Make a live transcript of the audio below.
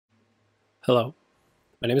Hello,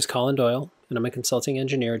 my name is Colin Doyle, and I'm a consulting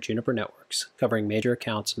engineer at Juniper Networks, covering major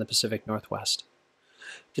accounts in the Pacific Northwest.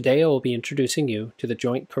 Today I will be introducing you to the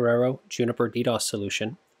joint Corero-Juniper DDoS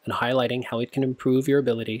solution and highlighting how it can improve your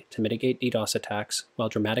ability to mitigate DDoS attacks while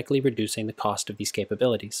dramatically reducing the cost of these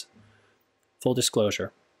capabilities. Full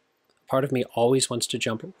disclosure, part of me always wants to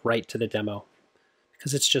jump right to the demo,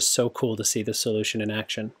 because it's just so cool to see this solution in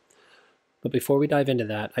action. But before we dive into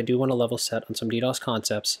that, I do want to level set on some DDoS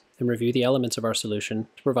concepts and review the elements of our solution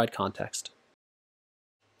to provide context.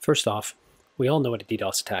 First off, we all know what a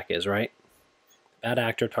DDoS attack is, right? A bad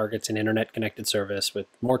actor targets an internet-connected service with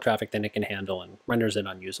more traffic than it can handle and renders it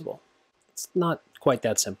unusable. It's not quite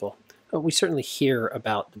that simple. But we certainly hear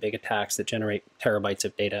about the big attacks that generate terabytes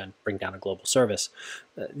of data and bring down a global service.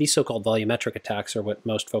 These so-called volumetric attacks are what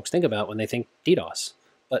most folks think about when they think DDoS.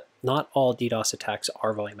 But not all DDoS attacks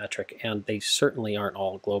are volumetric, and they certainly aren't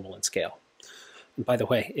all global in scale. And by the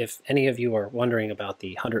way, if any of you are wondering about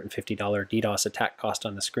the $150 DDoS attack cost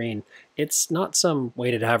on the screen, it's not some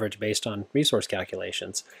weighted average based on resource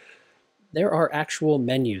calculations. There are actual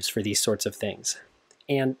menus for these sorts of things.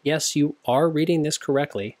 And yes, you are reading this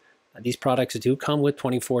correctly. These products do come with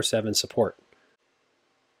 24/7 support.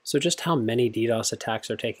 So just how many DDoS attacks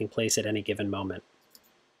are taking place at any given moment?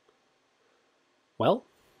 Well,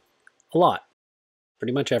 a lot,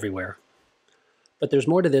 pretty much everywhere. But there's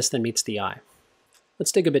more to this than meets the eye.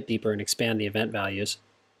 Let's dig a bit deeper and expand the event values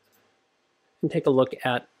and take a look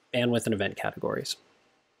at bandwidth and event categories.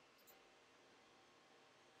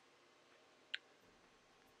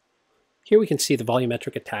 Here we can see the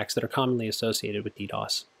volumetric attacks that are commonly associated with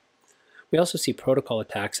DDoS. We also see protocol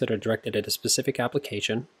attacks that are directed at a specific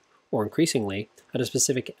application, or increasingly, at a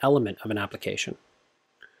specific element of an application.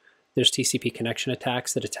 There's TCP connection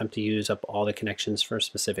attacks that attempt to use up all the connections for a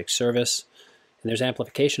specific service. And there's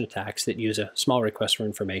amplification attacks that use a small request for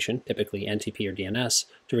information, typically NTP or DNS,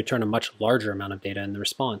 to return a much larger amount of data in the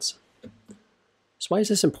response. So why is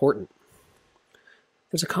this important?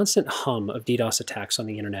 There's a constant hum of DDoS attacks on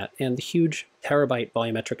the internet, and the huge terabyte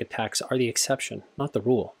volumetric attacks are the exception, not the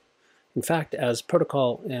rule. In fact, as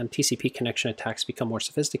protocol and TCP connection attacks become more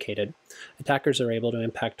sophisticated, attackers are able to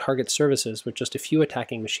impact target services with just a few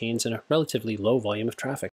attacking machines and a relatively low volume of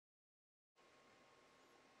traffic.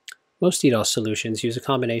 Most DDoS solutions use a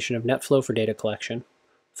combination of netflow for data collection,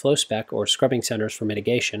 flowspec or scrubbing centers for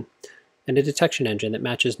mitigation, and a detection engine that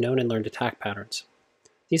matches known and learned attack patterns.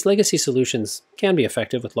 These legacy solutions can be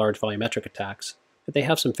effective with large volumetric attacks, but they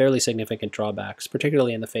have some fairly significant drawbacks,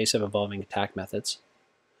 particularly in the face of evolving attack methods.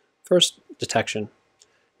 First, detection.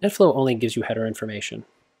 NetFlow only gives you header information: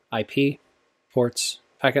 IP, ports,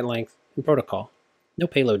 packet length, and protocol. No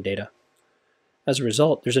payload data. As a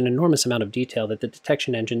result, there's an enormous amount of detail that the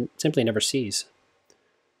detection engine simply never sees.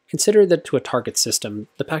 Consider that to a target system,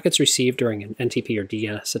 the packets received during an NTP or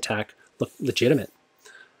DNS attack look legitimate.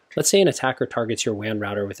 Let's say an attacker targets your WAN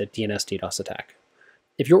router with a DNS DDoS attack.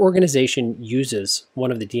 If your organization uses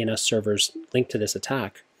one of the DNS servers linked to this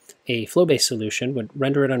attack, a flow-based solution would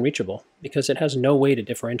render it unreachable because it has no way to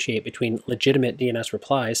differentiate between legitimate DNS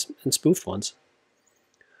replies and spoofed ones.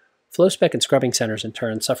 Flowspec and scrubbing centers, in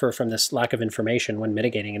turn, suffer from this lack of information when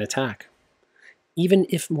mitigating an attack. Even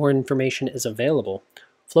if more information is available,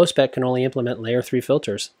 Flowspec can only implement layer 3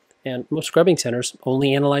 filters, and most scrubbing centers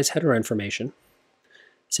only analyze header information.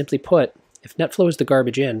 Simply put, if NetFlow is the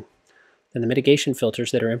garbage in, then the mitigation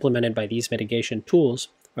filters that are implemented by these mitigation tools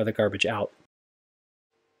are the garbage out.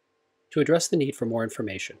 To address the need for more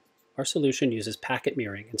information, our solution uses packet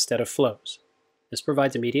mirroring instead of flows. This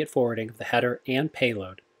provides immediate forwarding of the header and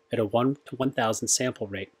payload at a 1 to 1,000 sample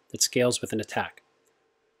rate that scales with an attack.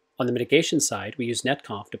 On the mitigation side, we use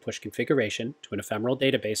netconf to push configuration to an ephemeral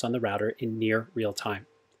database on the router in near real time.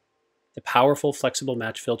 The powerful flexible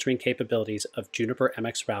match filtering capabilities of Juniper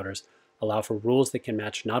MX routers allow for rules that can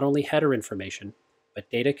match not only header information,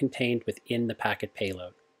 but data contained within the packet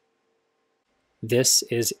payload. This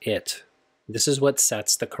is it. This is what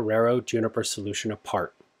sets the Corero-Juniper solution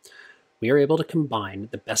apart. We are able to combine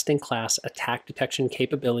the best-in-class attack detection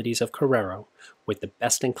capabilities of Corero with the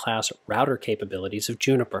best-in-class router capabilities of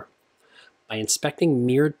Juniper. By inspecting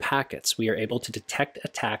mirrored packets, we are able to detect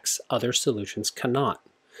attacks other solutions cannot.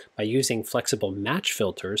 By using flexible match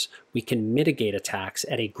filters, we can mitigate attacks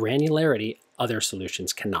at a granularity other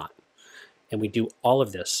solutions cannot. And we do all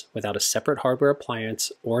of this without a separate hardware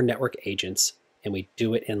appliance or network agents, and we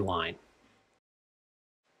do it in line.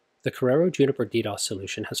 The Corero-Juniper DDoS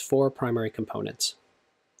solution has 4 primary components.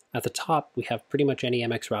 At the top, we have pretty much any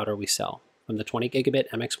MX router we sell, from the 20 gigabit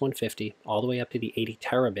MX 150 all the way up to the 80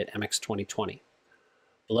 terabit MX 2020.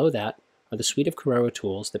 Below that are the suite of Corero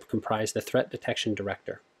tools that comprise the Threat Detection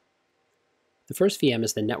Director. The first VM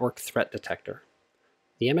is the Network Threat Detector.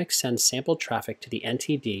 The MX sends sampled traffic to the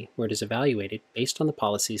NTD where it is evaluated based on the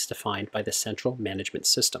policies defined by the Central Management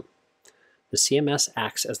System. The CMS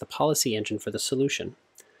acts as the policy engine for the solution,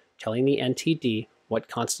 telling the NTD what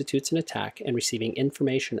constitutes an attack and receiving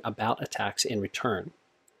information about attacks in return.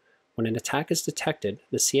 When an attack is detected,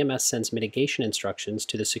 the CMS sends mitigation instructions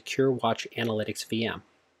to the Secure Watch Analytics VM.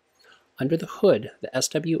 Under the hood, the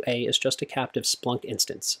SWA is just a captive Splunk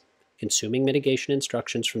instance, consuming mitigation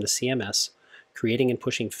instructions from the CMS, creating and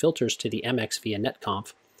pushing filters to the MX via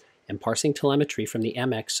netconf, and parsing telemetry from the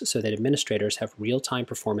MX so that administrators have real-time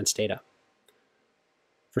performance data.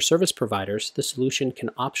 For service providers, the solution can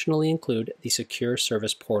optionally include the Secure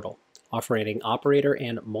Service Portal, offering operator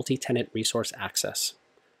and multi-tenant resource access.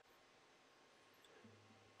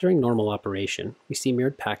 During normal operation, we see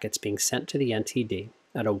mirrored packets being sent to the NTD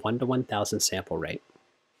at a 1 to 1,000 sample rate.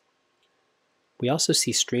 We also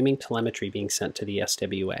see streaming telemetry being sent to the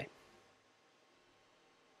SWA.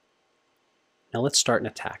 Now let's start an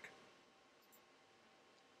attack.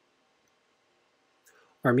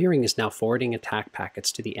 Our mirroring is now forwarding attack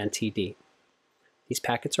packets to the NTD. These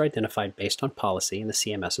packets are identified based on policy and the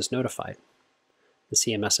CMS is notified. The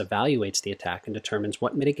CMS evaluates the attack and determines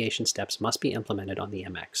what mitigation steps must be implemented on the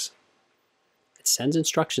MX. It sends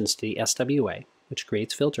instructions to the SWA, which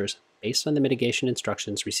creates filters based on the mitigation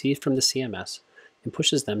instructions received from the CMS and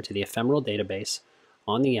pushes them to the ephemeral database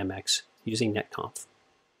on the MX using netconf.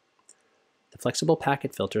 The flexible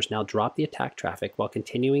packet filters now drop the attack traffic while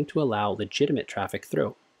continuing to allow legitimate traffic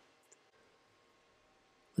through.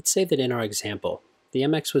 Let's say that in our example, the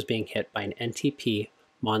MX was being hit by an NTP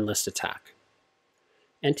monlist attack.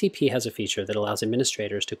 NTP has a feature that allows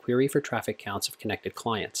administrators to query for traffic counts of connected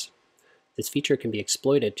clients. This feature can be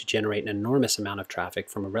exploited to generate an enormous amount of traffic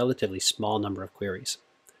from a relatively small number of queries.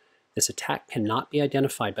 This attack cannot be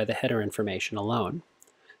identified by the header information alone.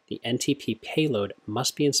 The NTP payload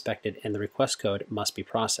must be inspected and the request code must be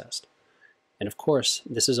processed. And of course,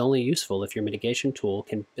 this is only useful if your mitigation tool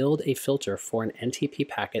can build a filter for an NTP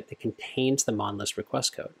packet that contains the monlist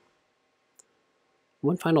request code.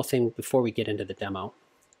 One final thing before we get into the demo.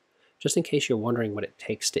 Just in case you're wondering what it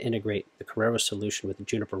takes to integrate the Corero solution with the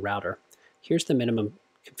Juniper router, here's the minimum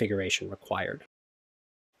configuration required.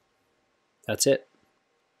 That's it.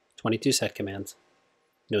 22 set commands.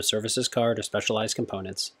 No services card or specialized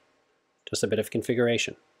components. Just a bit of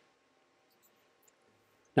configuration.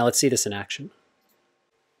 Now let's see this in action.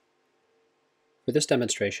 For this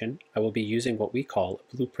demonstration, I will be using what we call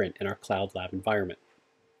a blueprint in our Cloud Lab environment.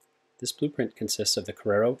 This blueprint consists of the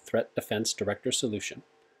Corero Threat Defense Director solution,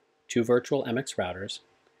 2 virtual MX routers,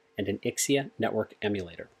 and an Ixia network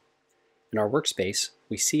emulator. In our workspace,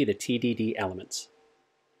 we see the TDD elements.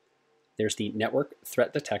 There's the Network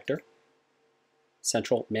Threat Detector,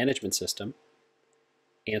 Central Management System,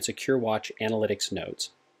 and Secure Watch Analytics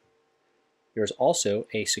nodes. There's also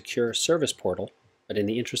a Secure Service Portal, but in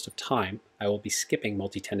the interest of time, I will be skipping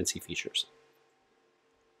multi-tenancy features.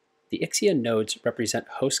 The Ixia nodes represent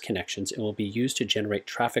host connections and will be used to generate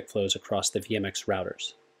traffic flows across the VMX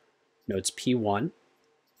routers. Nodes P1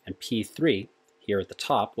 and P3 here at the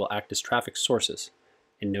top will act as traffic sources,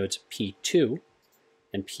 and nodes P2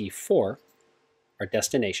 and P4 are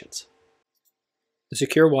destinations. The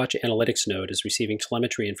Secure Watch Analytics node is receiving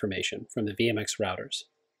telemetry information from the VMX routers.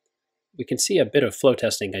 We can see a bit of flow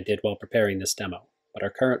testing I did while preparing this demo, but our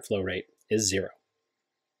current flow rate is 0.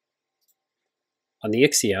 On the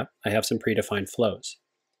Ixia, I have some predefined flows.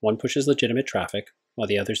 One pushes legitimate traffic, while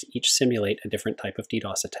the others each simulate a different type of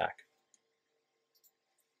DDoS attack.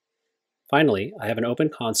 Finally, I have an open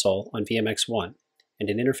console on VMX WAN and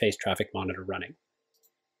an interface traffic monitor running.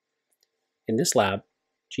 In this lab,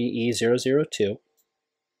 GE002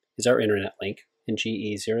 is our internet link and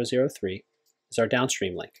GE003 is our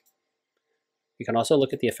downstream link. We can also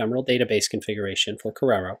look at the ephemeral database configuration for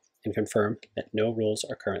Corero and confirm that no rules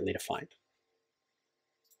are currently defined.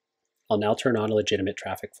 I'll now turn on a legitimate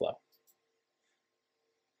traffic flow.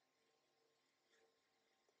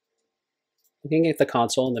 Looking at the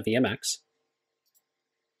console in the VMX,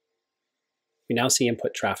 we now see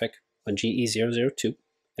input traffic on GE002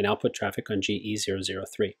 and output traffic on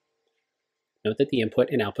GE003. Note that the input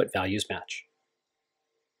and output values match.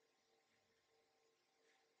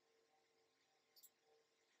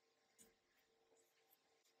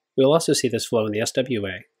 We will also see this flow in the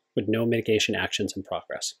SWA with no mitigation actions in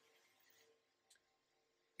progress.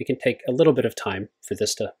 We can take a little bit of time for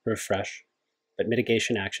this to refresh, but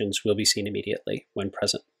mitigation actions will be seen immediately when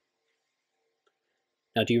present.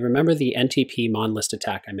 Now, do you remember the NTP monlist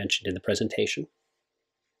attack I mentioned in the presentation?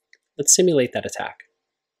 Let's simulate that attack.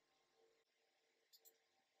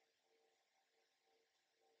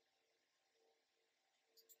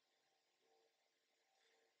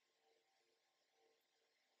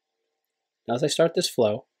 Now as I start this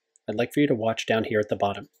flow, I'd like for you to watch down here at the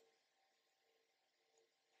bottom.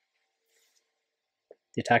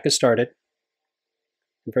 The attack has started,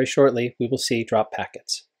 and very shortly we will see drop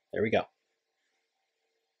packets. There we go.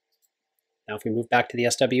 Now if we move back to the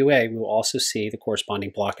SWA, we will also see the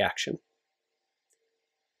corresponding block action.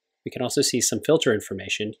 We can also see some filter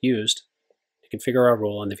information used to configure our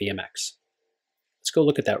rule on the VMX. Let's go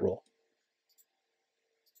look at that rule.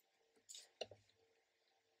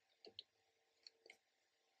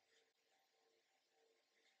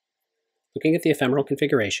 Looking at the ephemeral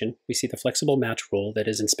configuration, we see the flexible match rule that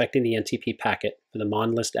is inspecting the NTP packet for the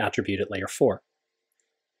MON list attribute at layer 4.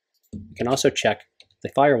 We can also check the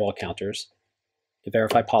firewall counters to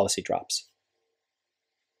verify policy drops.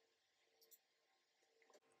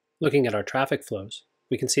 Looking at our traffic flows,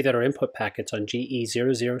 we can see that our input packets on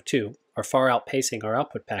GE002 are far outpacing our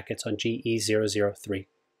output packets on GE003.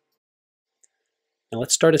 Now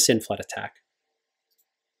let's start a SYN flood attack.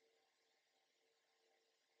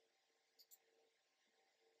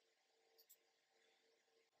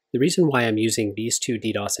 The reason why I'm using these two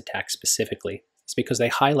DDoS attacks specifically is because they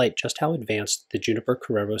highlight just how advanced the Juniper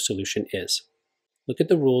Corero solution is. Look at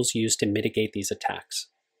the rules used to mitigate these attacks.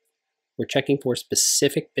 We're checking for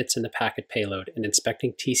specific bits in the packet payload and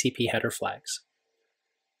inspecting TCP header flags.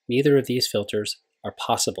 Neither of these filters are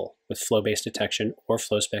possible with flow-based detection or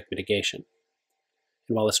flowspec mitigation.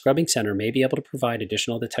 And while a scrubbing center may be able to provide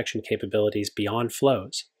additional detection capabilities beyond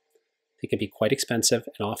flows, they can be quite expensive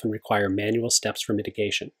and often require manual steps for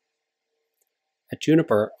mitigation. At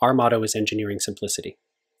Juniper, our motto is engineering simplicity.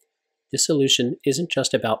 This solution isn't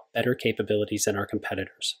just about better capabilities than our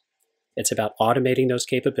competitors. It's about automating those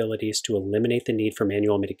capabilities to eliminate the need for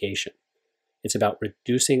manual mitigation. It's about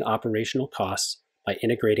reducing operational costs by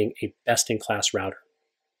integrating a best-in-class router.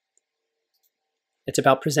 It's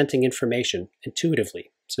about presenting information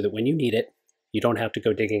intuitively so that when you need it, you don't have to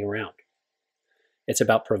go digging around. It's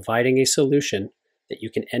about providing a solution that you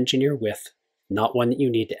can engineer with, not one that you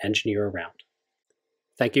need to engineer around.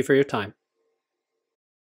 Thank you for your time.